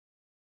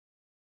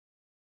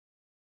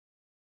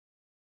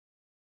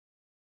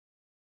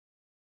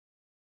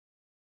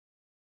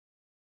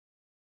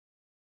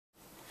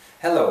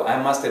Hello,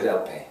 I'm Master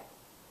Delpe.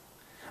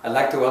 I'd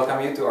like to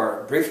welcome you to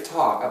our brief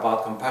talk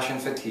about compassion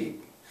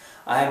fatigue.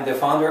 I am the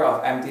founder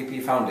of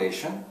MTP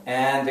Foundation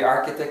and the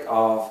architect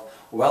of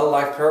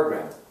wellLIFE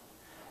program,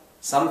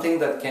 something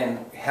that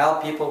can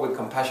help people with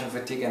compassion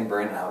fatigue and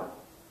burnout.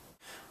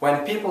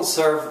 When people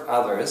serve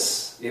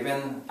others,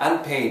 even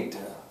unpaid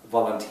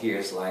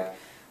volunteers, like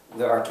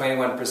there are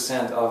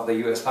 21% of the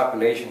US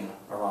population,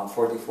 around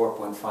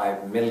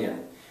 44.5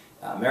 million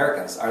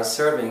Americans, are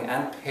serving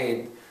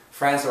unpaid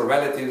friends or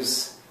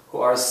relatives who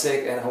are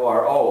sick and who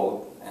are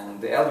old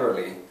and the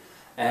elderly,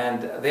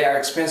 and they are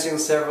experiencing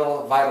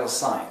several vital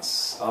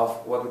signs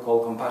of what we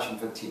call compassion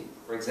fatigue.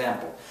 For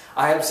example,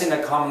 I have seen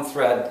a common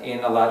thread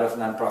in a lot of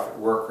nonprofit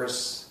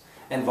workers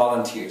and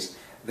volunteers.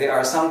 They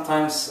are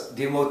sometimes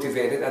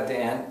demotivated at the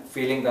end,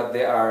 feeling that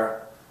they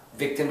are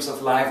victims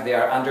of life, they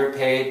are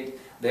underpaid,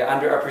 they are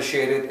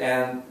underappreciated,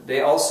 and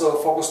they also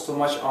focus too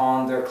much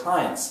on their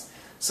clients.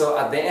 So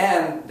at the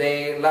end,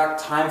 they lack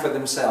time for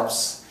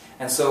themselves.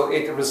 And so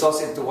it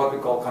results into what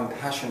we call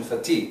compassion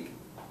fatigue.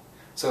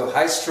 So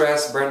high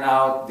stress,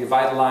 burnout,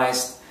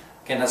 devitalized,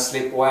 cannot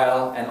sleep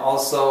well, and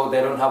also they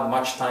don't have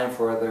much time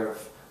for their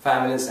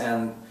families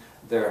and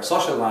their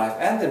social life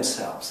and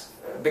themselves.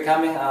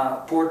 Becoming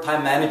poor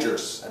time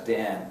managers at the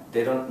end.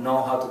 They don't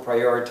know how to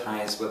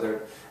prioritize,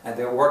 and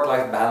their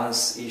work-life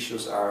balance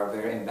issues are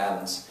very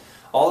imbalanced.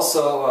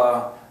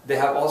 Also, they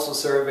have also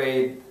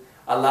surveyed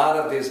a lot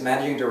of these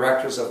managing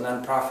directors of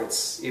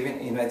nonprofits, even in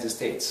the United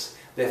States.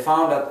 They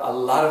found that a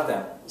lot of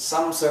them,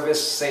 some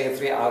surveys say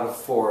 3 out of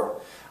 4,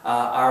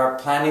 are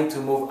planning to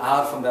move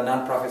out from the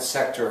nonprofit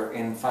sector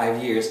in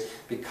 5 years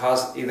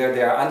because either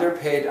they are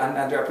underpaid,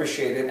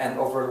 underappreciated, and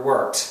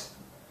overworked.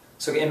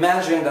 So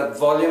imagine that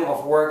volume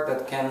of work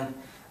that can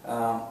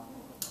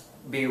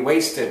be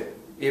wasted,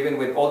 even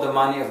with all the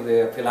money of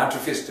the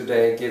philanthropists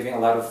today giving a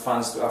lot of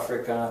funds to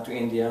Africa, to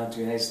India, to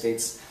the United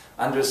States,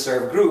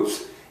 underserved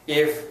groups,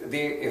 if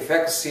the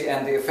efficacy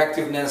and the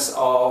effectiveness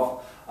of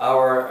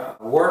our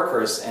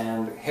workers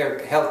and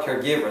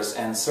healthcare givers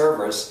and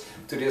servers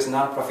to these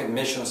nonprofit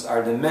missions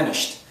are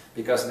diminished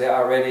because they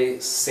are already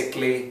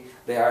sickly,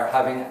 they are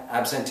having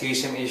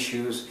absenteeism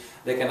issues,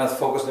 they cannot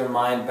focus their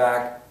mind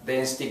back, they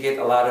instigate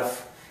a lot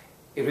of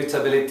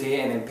irritability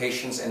and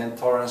impatience and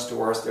intolerance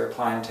towards their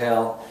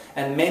clientele,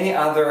 and many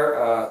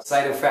other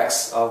side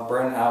effects of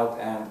burnout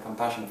and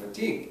compassion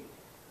fatigue.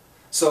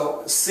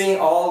 So seeing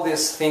all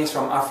these things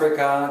from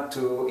Africa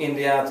to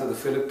India to the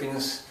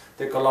Philippines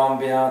to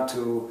Colombia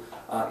to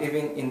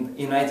even in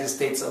the United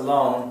States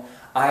alone,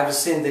 I have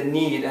seen the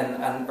need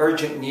and an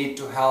urgent need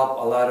to help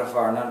a lot of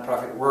our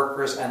nonprofit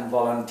workers and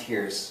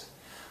volunteers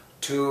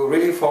to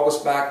really focus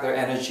back their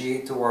energy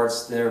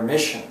towards their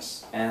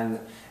missions and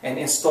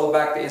install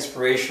back the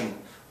inspiration.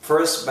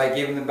 First, by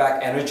giving them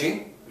back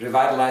energy,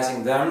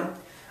 revitalizing them,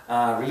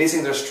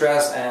 releasing their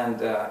stress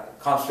and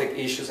conflict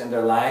issues in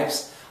their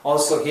lives,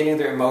 also healing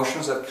their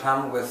emotions that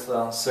come with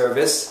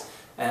service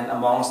and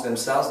amongst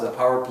themselves, the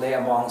power play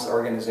amongst the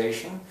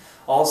organization.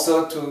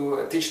 Also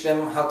to teach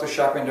them how to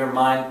sharpen their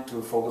mind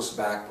to focus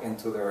back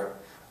into their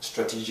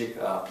strategic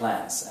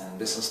plans and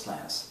business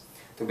plans,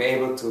 to be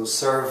able to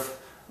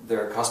serve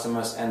their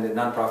customers and the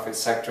nonprofit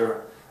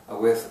sector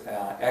with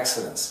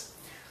excellence.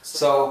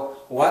 So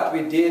what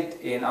we did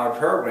in our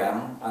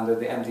program under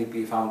the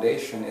MTP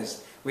Foundation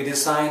is we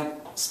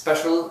designed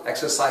special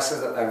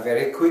exercises that are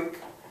very quick,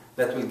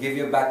 that will give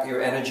you back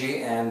your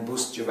energy and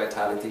boost your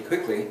vitality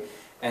quickly,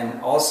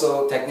 and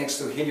also techniques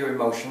to heal your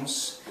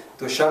emotions,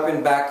 to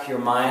sharpen back your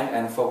mind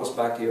and focus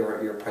back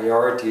your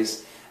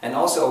priorities, and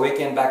also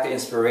awaken back the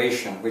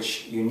inspiration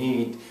which you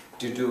need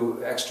to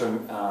do extra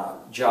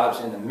jobs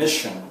in a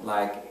mission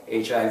like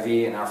HIV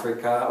in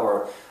Africa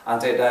or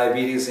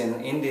anti-diabetes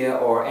in India,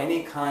 or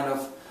any kind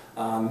of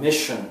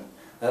mission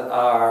that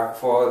are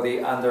for the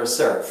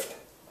underserved,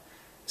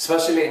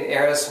 especially in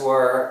areas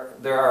where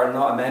there are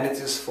no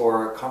amenities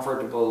for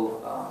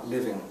comfortable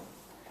living.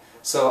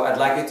 So I'd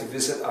like you to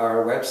visit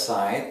our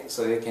website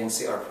so you can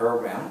see our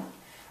program.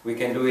 We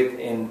can do it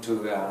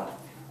into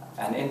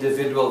an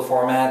individual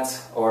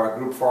format or a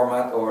group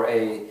format or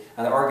an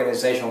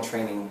organizational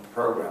training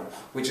program,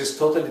 which is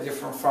totally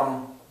different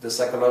from the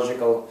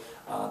psychological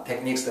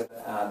techniques that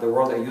the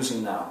world are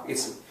using now.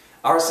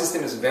 Our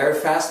system is very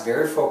fast,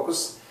 very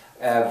focused,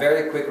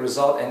 very quick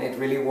result, and it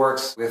really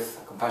works with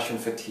compassion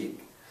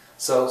fatigue.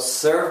 So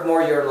serve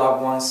more your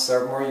loved ones,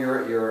 serve more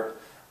your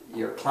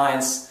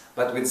clients,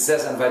 but with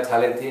zest and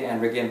vitality,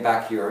 and regain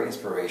back your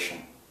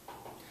inspiration.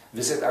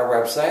 Visit our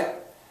website,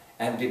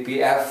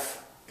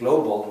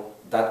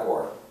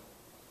 mtpfglobal.org.